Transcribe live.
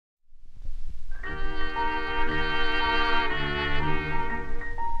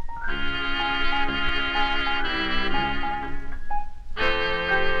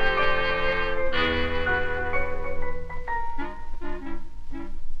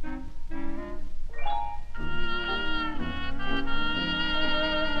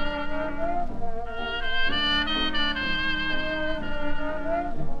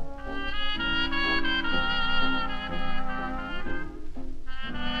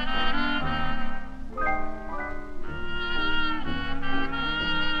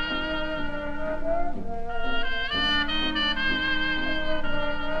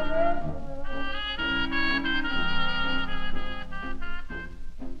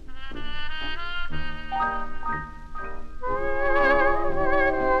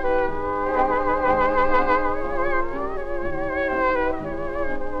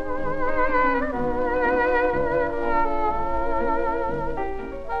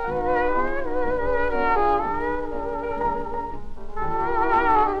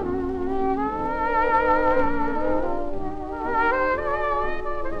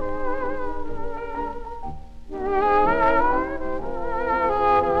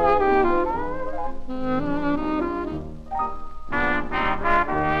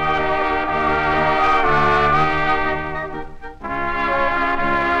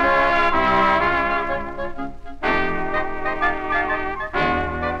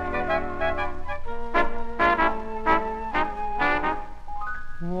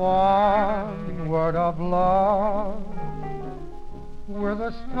One word of love with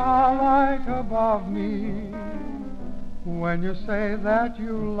a starlight above me. When you say that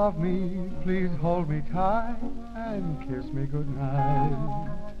you love me, please hold me tight and kiss me goodnight.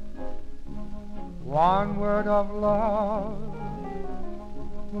 One word of love,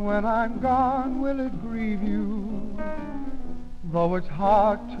 when I'm gone, will it grieve you? Though it's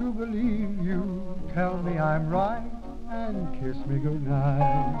hard to believe you, tell me I'm right and kiss me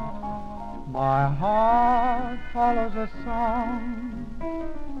goodnight. My heart follows a song,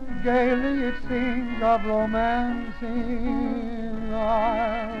 gaily it sings of romancing.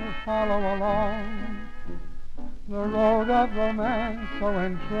 I'll follow along the road of romance so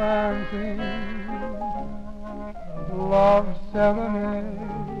entrancing. Love serenade,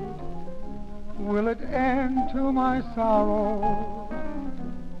 will it end to my sorrow?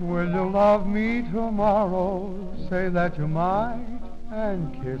 Will you love me tomorrow? Say that you might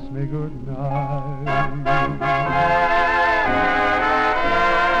and kiss me goodnight.